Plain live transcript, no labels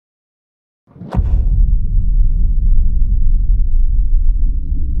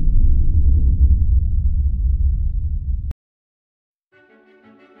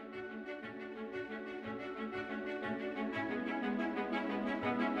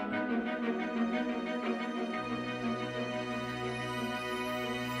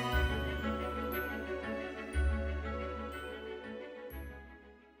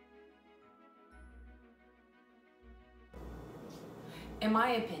In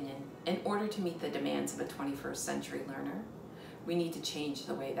my opinion, in order to meet the demands of a 21st century learner, we need to change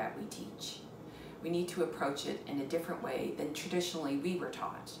the way that we teach. We need to approach it in a different way than traditionally we were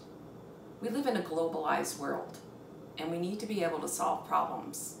taught. We live in a globalized world, and we need to be able to solve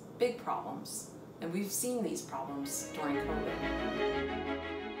problems, big problems, and we've seen these problems during COVID.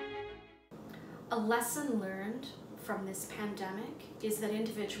 A lesson learned from this pandemic is that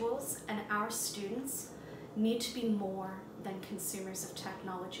individuals and our students need to be more than consumers of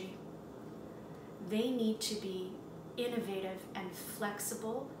technology. They need to be innovative and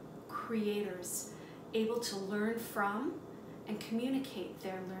flexible creators, able to learn from and communicate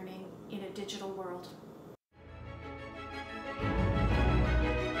their learning in a digital world.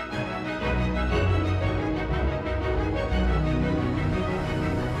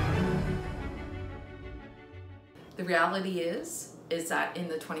 The reality is that in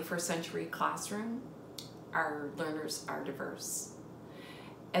the 21st century classroom, our learners are diverse.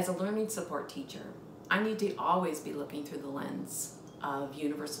 As a learning support teacher, I need to always be looking through the lens of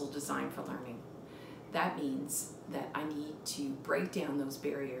universal design for learning. That means that I need to break down those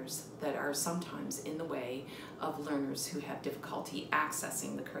barriers that are sometimes in the way of learners who have difficulty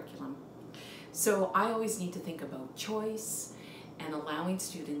accessing the curriculum. So I always need to think about choice and allowing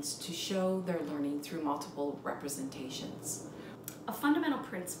students to show their learning through multiple representations. A fundamental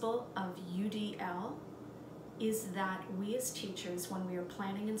principle of UDL is that we as teachers, when we are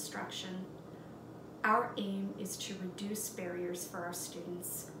planning instruction, our aim is to reduce barriers for our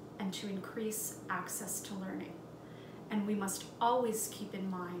students and to increase access to learning. And we must always keep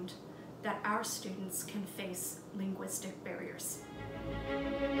in mind that our students can face linguistic barriers.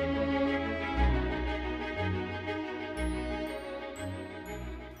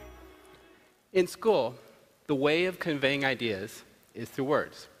 In school, the way of conveying ideas is through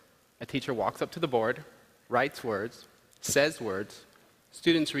words. A teacher walks up to the board, writes words, says words.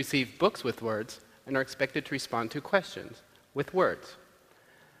 Students receive books with words and are expected to respond to questions with words.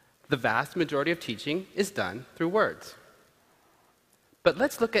 The vast majority of teaching is done through words. But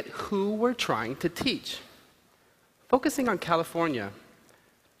let's look at who we're trying to teach. Focusing on California,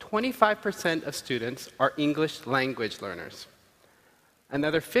 25% of students are English language learners.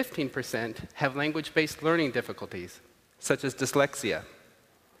 Another 15% have language-based learning difficulties, such as dyslexia.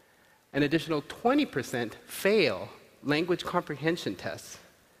 An additional 20% fail language comprehension tests.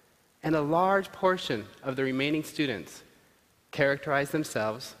 And a large portion of the remaining students characterize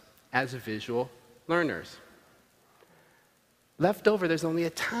themselves as visual learners. Left over, there's only a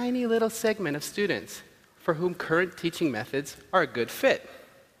tiny little segment of students for whom current teaching methods are a good fit.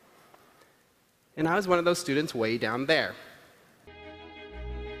 And I was one of those students way down there.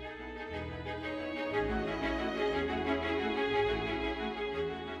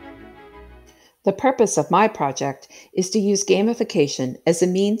 The purpose of my project is to use gamification as a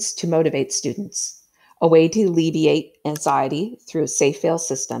means to motivate students, a way to alleviate anxiety through a safe fail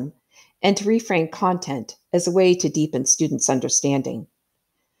system, and to reframe content as a way to deepen students' understanding.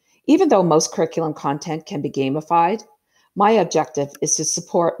 Even though most curriculum content can be gamified, my objective is to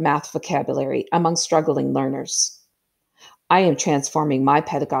support math vocabulary among struggling learners. I am transforming my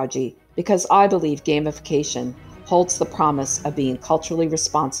pedagogy because I believe gamification holds the promise of being culturally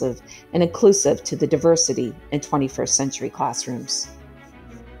responsive and inclusive to the diversity in 21st century classrooms.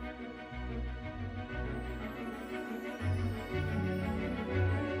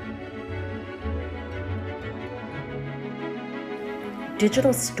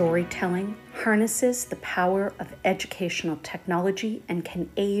 Digital storytelling harnesses the power of educational technology and can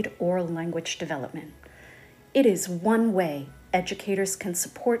aid oral language development. It is one way educators can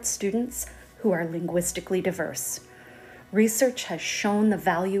support students who are linguistically diverse. Research has shown the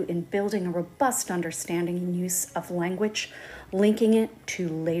value in building a robust understanding and use of language, linking it to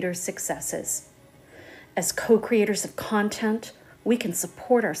later successes. As co-creators of content, we can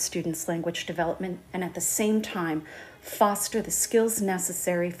support our students' language development and at the same time foster the skills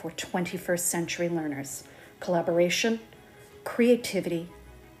necessary for 21st century learners: collaboration, creativity,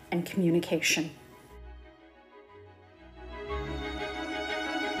 and communication.